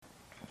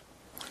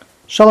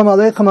Shalom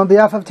Aleichem. On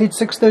behalf of Teach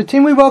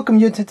 613, we welcome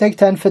you to take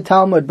 10 for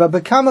Talmud.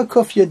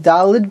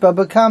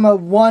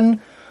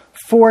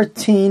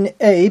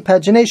 BabaKama114a,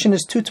 pagination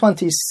is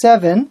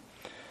 227.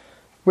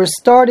 We're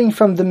starting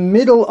from the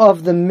middle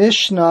of the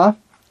Mishnah,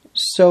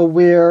 so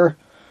we're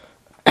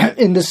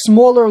in the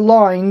smaller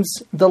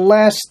lines, the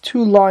last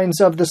two lines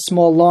of the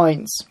small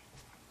lines.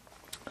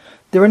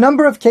 There are a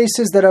number of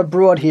cases that are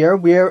brought here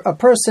where a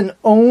person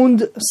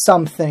owned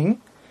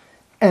something,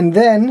 and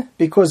then,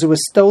 because it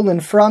was stolen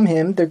from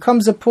him, there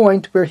comes a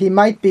point where he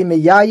might be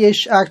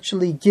meyayesh,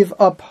 actually give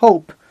up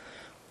hope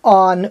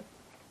on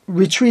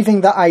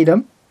retrieving the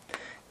item.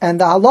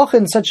 And the halacha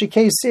in such a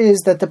case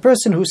is that the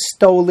person who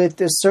stole it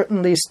is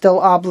certainly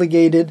still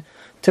obligated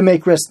to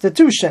make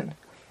restitution.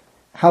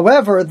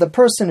 However, the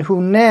person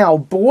who now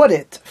bought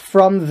it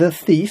from the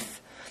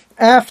thief,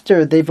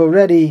 after they've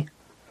already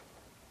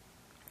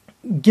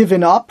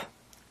given up,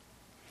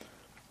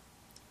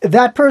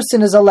 that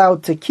person is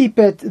allowed to keep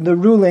it. The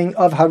ruling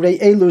of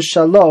Harei Elu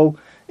Shalo,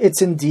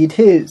 it's indeed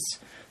his.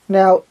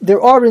 Now,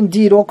 there are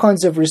indeed all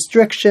kinds of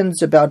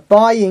restrictions about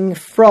buying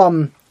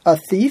from a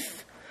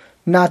thief,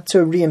 not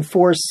to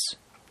reinforce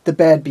the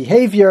bad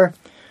behavior.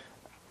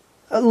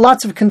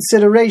 Lots of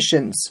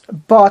considerations,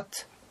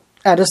 but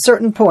at a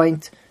certain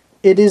point,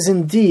 it is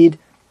indeed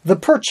the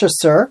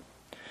purchaser.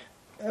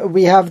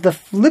 We have the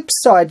flip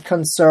side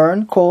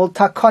concern called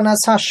Takanas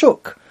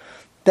Hashuk,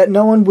 that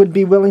no one would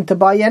be willing to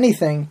buy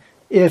anything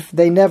if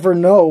they never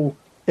know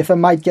if it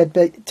might get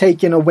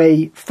taken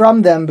away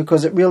from them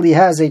because it really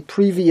has a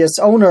previous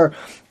owner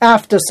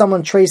after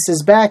someone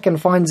traces back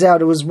and finds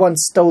out it was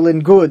once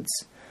stolen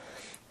goods.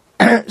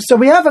 So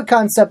we have a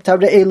concept,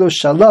 Harei Elu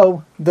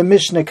Shalo. The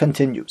Mishnah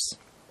continues.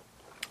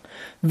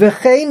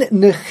 V'chein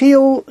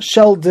nechil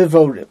shel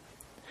devorim.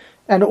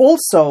 And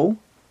also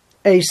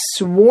a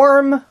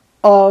swarm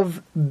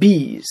of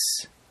bees.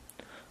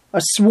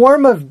 A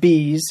swarm of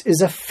bees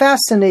is a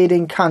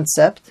fascinating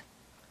concept.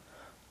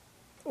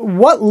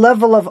 What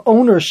level of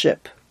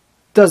ownership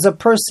does a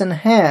person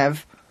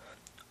have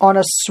on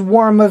a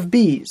swarm of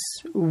bees?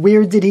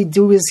 Where did he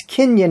do his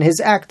kinyan,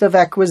 his act of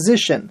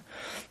acquisition?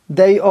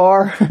 They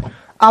are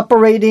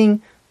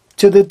operating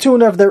to the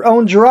tune of their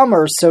own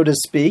drummer, so to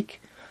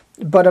speak,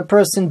 but a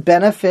person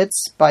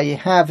benefits by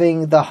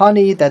having the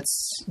honey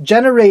that's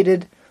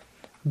generated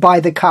by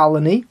the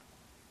colony.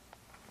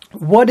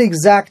 What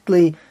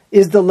exactly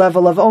is the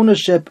level of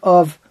ownership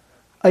of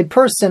a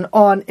person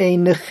on a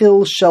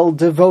nechil shel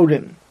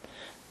devorim?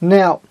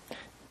 Now,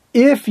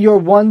 if you're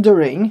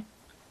wondering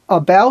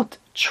about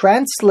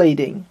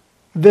translating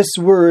this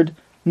word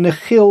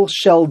nechil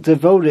shel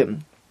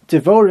devorim,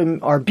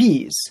 devorim are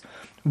bees,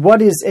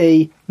 what is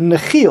a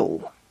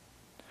nechil?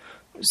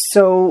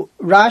 So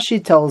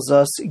Rashi tells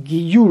us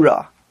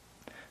giyura.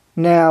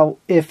 Now,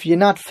 if you're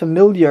not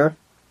familiar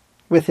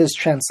with his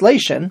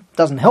translation,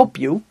 doesn't help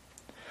you.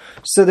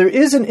 So there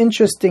is an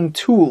interesting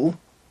tool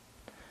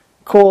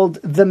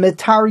called the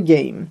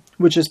Metargame,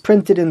 which is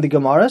printed in the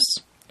Gemaras.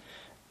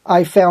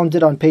 I found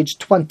it on page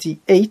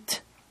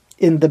 28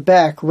 in the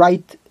back,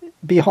 right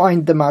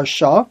behind the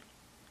Marsha.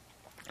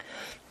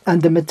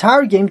 And the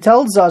Metargame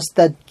tells us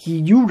that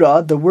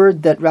Giyura, the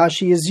word that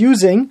Rashi is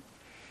using,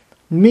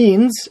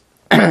 means,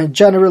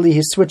 generally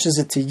he switches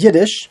it to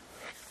Yiddish,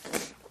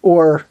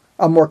 or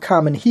a more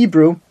common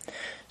Hebrew,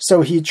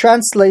 so he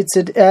translates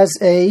it as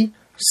a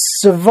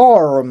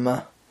swarm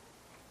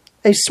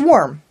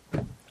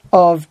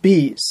of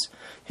bees.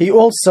 He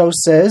also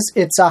says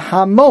it's a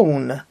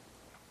hamon,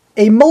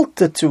 a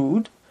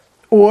multitude,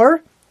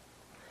 or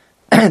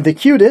the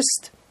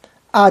cutest,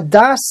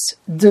 adas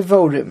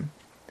devorim.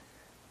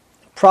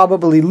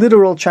 Probably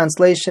literal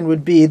translation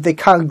would be the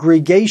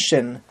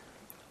congregation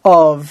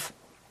of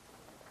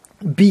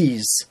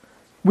bees.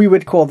 We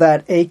would call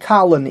that a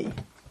colony.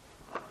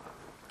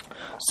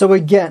 So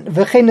again,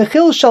 v'chein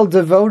nechil shel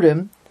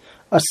devorim,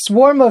 a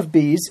swarm of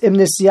bees, im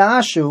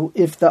nisyashu,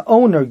 if the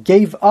owner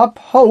gave up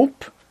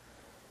hope,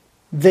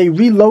 they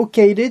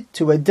relocated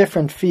to a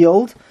different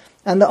field,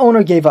 and the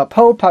owner gave up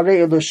hope,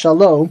 Harei Elu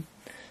Shalo,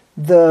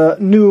 the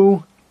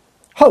new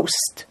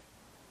host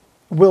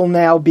will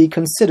now be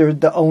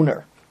considered the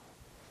owner.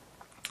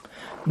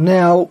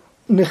 Now,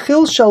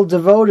 nechil shel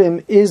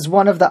devorim is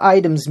one of the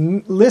items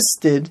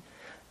listed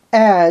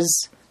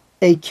as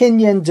a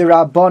kinyan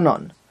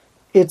d'Rabbanan.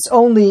 It's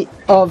only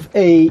of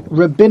a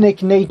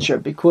rabbinic nature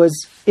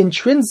because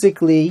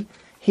intrinsically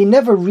he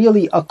never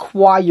really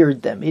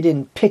acquired them. He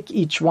didn't pick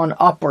each one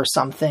up or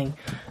something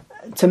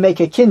to make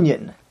a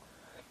kinyan.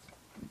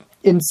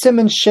 In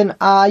Siman Shin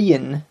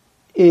Ayin,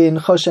 in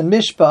Choshen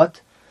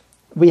Mishpat,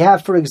 we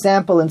have, for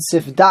example, in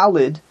Sif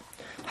Dalid,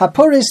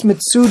 Haporis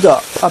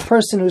Mitsuda, a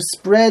person who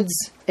spreads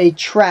a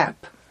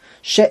trap,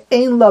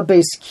 She'ein la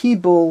beis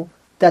kibul,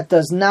 that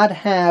does not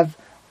have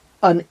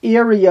an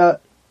area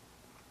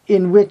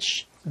in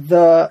which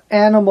the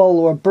animal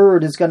or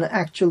bird is going to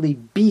actually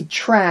be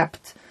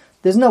trapped.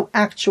 There's no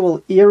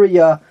actual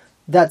area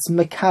that's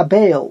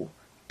mekabel,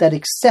 that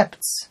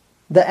accepts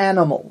the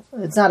animal.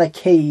 It's not a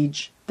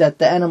cage that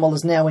the animal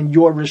is now in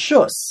your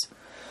rishus.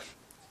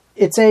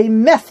 It's a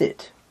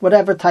method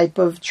whatever type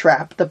of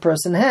trap the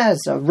person has,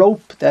 a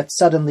rope that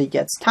suddenly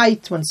gets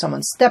tight when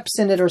someone steps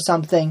in it or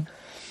something.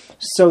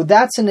 So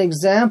that's an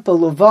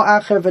example of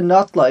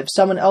if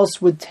someone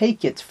else would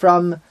take it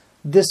from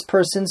this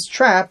person's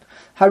trap,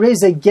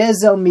 hareze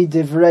gezel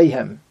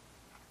midivreihem.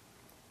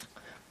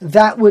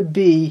 That would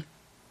be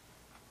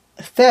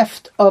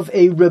theft of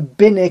a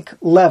rabbinic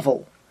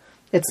level.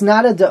 It's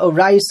not a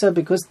deoraisa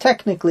because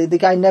technically the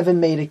guy never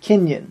made a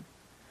kinyan.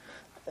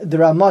 The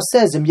Ramah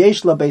says, Im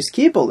yesh lo beis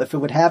kibul, if it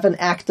would have an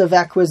act of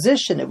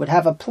acquisition, it would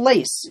have a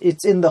place.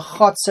 It's in the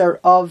chotzer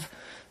of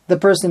the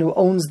person who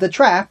owns the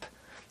trap.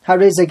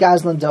 Hareze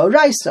gazlan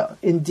deoraisa.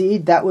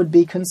 Indeed, that would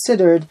be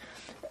considered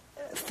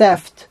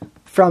theft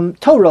from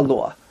Torah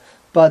law.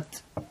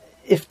 But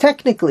if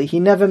technically he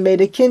never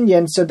made a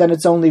kinyan, so then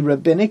it's only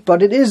rabbinic,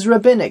 but it is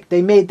rabbinic.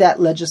 They made that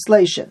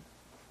legislation.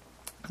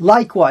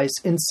 Likewise,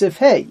 in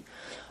Sifhei,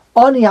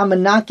 Oni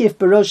hamanakif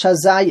barosh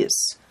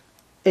hazayis,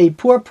 a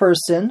poor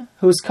person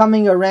who's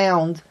coming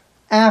around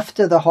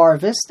after the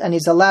harvest, and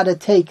he's allowed to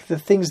take the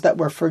things that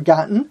were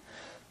forgotten.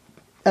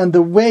 And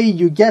the way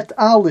you get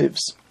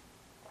olives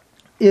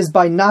is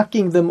by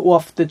knocking them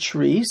off the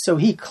tree. So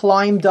he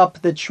climbed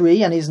up the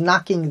tree and he's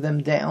knocking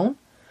them down.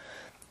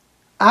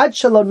 Ad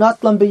shelo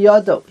natlam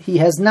biyado, he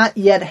has not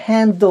yet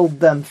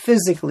handled them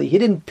physically. He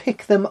didn't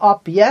pick them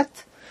up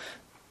yet.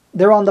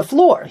 They're on the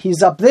floor.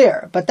 He's up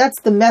there. But that's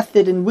the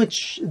method in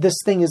which this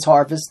thing is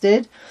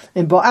harvested.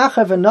 If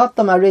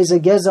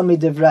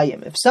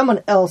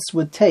someone else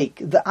would take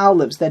the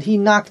olives that he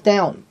knocked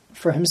down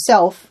for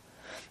himself,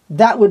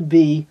 that would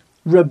be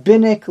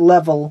rabbinic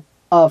level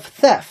of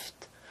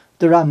theft.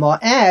 The Ramah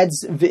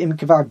adds, if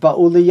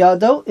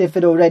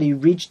it already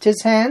reached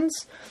his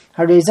hands,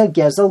 hareza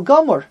gezel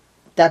gomor.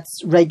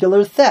 That's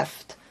regular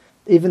theft.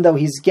 Even though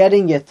he's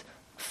getting it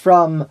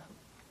from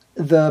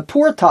the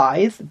poor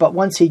tithe, but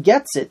once he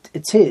gets it,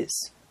 it's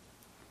his.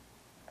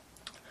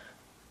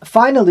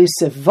 Finally,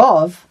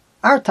 Sivav,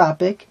 our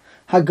topic,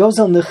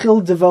 Hagozel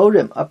Nechil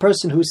Devorim, a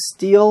person who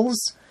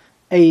steals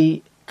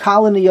a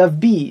colony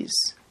of bees.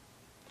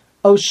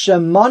 O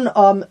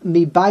Shemon'am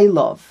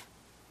Mibailov,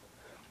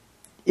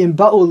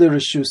 Imba'u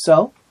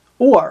Lirishuso,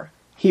 or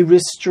he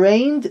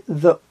restrained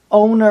the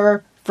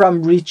owner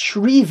from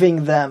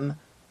retrieving them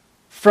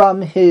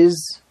from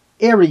his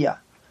area,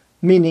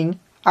 meaning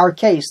our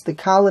case, the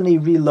colony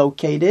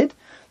relocated,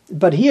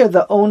 but here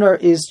the owner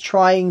is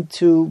trying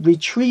to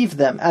retrieve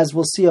them, as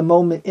we'll see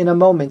in a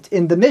moment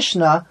in the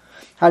Mishnah.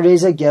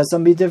 Hareza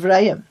gezam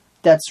midivreim.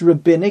 That's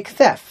rabbinic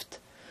theft.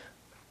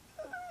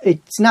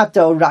 It's not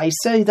the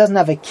oraisa. He doesn't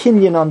have a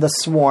kinyan on the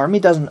swarm. He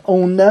doesn't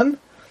own them,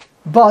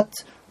 but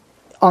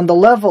on the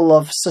level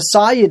of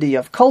society,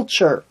 of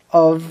culture,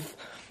 of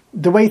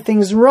the way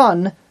things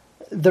run,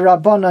 the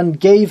Rabbanan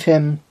gave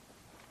him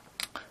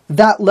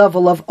that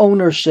level of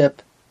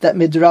ownership that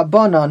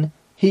midrabanan,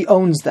 he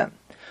owns them.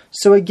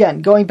 So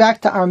again, going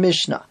back to our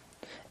Mishnah,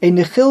 a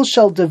nechil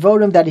shel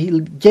devorim that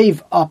he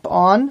gave up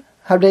on,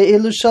 harei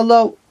elu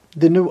shalo,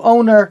 the new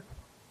owner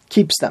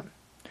keeps them.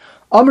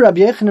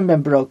 Rabbi Yochanan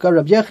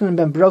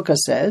ben Broka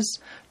says,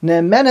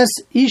 Ne'emenes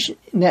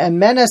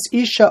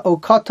isha o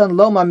katan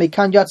loma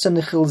mekan yatsa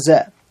nechil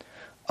zeh.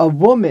 A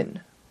woman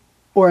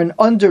or an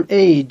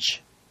underage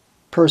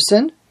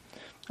person,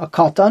 a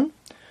katan,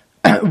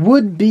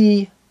 would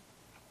be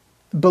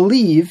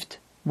believed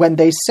when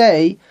they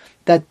say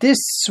that this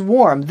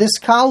swarm, this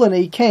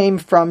colony came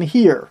from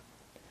here.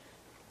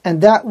 And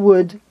that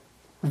would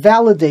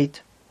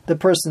validate the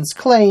person's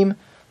claim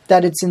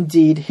that it's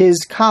indeed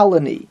his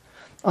colony.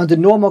 Under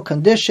normal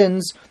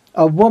conditions,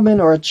 a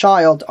woman or a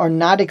child are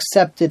not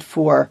accepted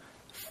for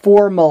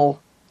formal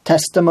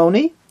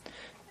testimony.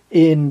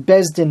 In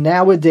Bezdin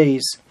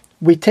nowadays,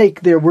 we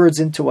take their words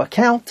into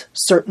account,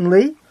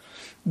 certainly,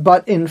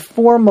 but in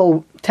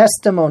formal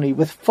testimony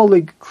with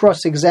fully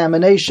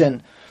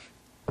cross-examination,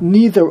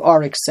 neither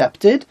are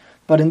accepted,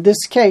 but in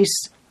this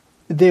case,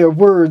 their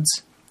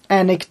words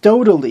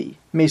anecdotally,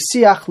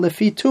 mesiach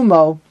lefi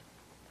tumo,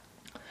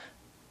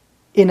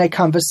 in a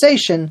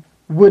conversation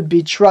would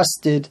be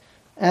trusted,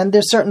 and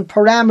there's certain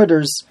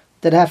parameters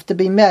that have to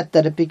be met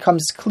that it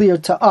becomes clear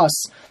to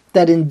us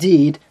that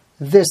indeed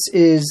this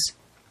is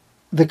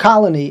the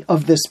colony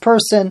of this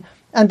person,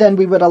 and then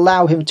we would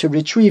allow him to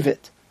retrieve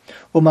it.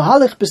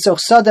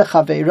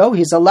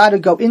 He's allowed to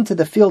go into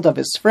the field of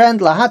his friend,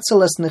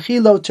 lahatzelas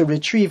nechilo, to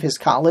retrieve his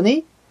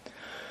colony.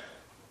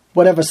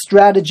 Whatever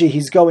strategy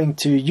he's going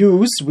to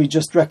use, we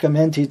just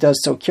recommend he does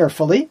so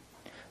carefully.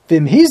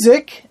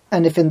 Vimhizik,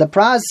 and if in the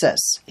process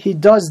he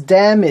does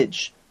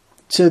damage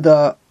to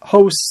the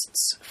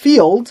host's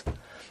field,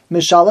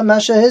 mishalem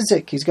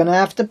mashahizik, he's going to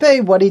have to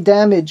pay what he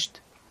damaged.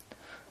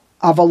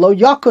 Avalo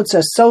Yakut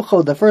says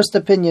Socho, the first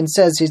opinion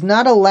says he's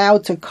not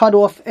allowed to cut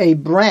off a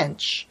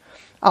branch,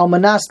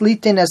 almanas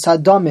litin es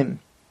hadomim,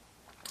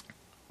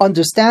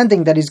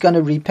 understanding that he's going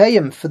to repay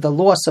him for the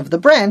loss of the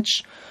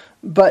branch,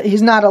 but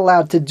he's not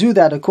allowed to do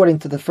that according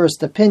to the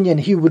first opinion.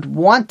 He would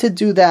want to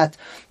do that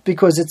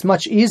because it's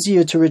much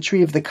easier to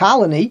retrieve the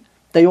colony.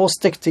 They all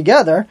stick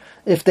together.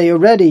 If they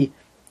already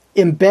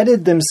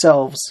embedded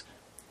themselves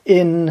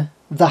in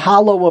the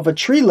hollow of a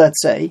tree,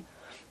 let's say,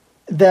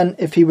 then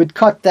if he would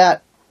cut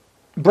that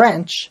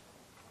branch,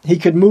 he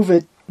could move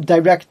it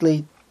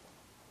directly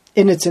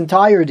in its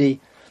entirety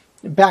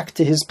back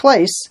to his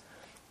place.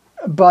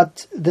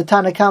 But the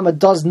Tanna Kama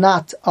does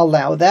not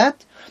allow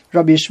that.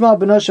 Rabbi Yishmael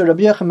ben Osher,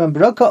 Rabbi Yochanan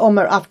ben Broka,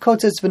 Omer af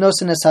kotetz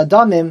v'nosenes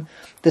hadamim.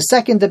 The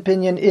second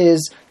opinion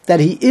is that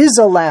he is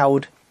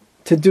allowed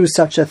to do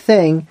such a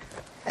thing,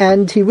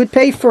 and he would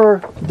pay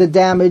for the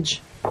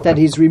damage that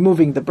he's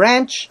removing the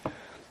branch,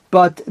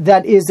 but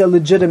that is a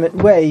legitimate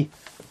way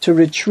to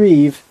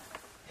retrieve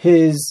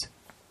his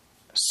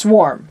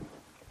swarm.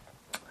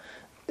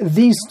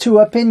 These two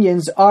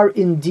opinions are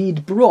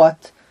indeed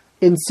brought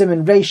in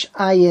Siman Reish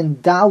Ayin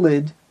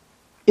Dalid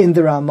in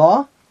the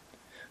Ramah,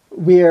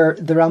 where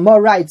the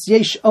Ramah writes,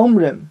 Yesh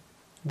Omrim,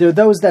 there are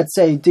those that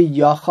say, Di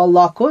Yachal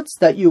Lakutz,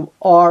 that you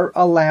are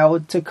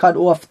allowed to cut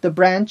off the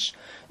branch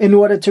in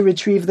order to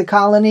retrieve the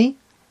colony,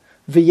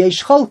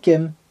 V'yesh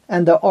Cholkim,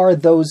 and there are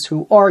those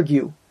who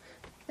argue.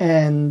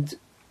 And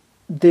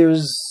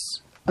there's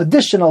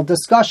additional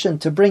discussion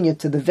to bring it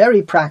to the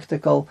very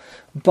practical,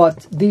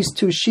 but these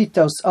two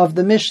shitos of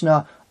the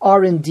Mishnah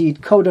are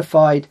indeed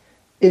codified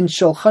in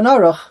Shulchan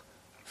Aruch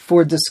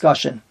for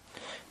discussion.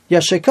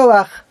 Yasher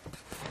Koach.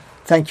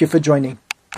 Thank you for joining.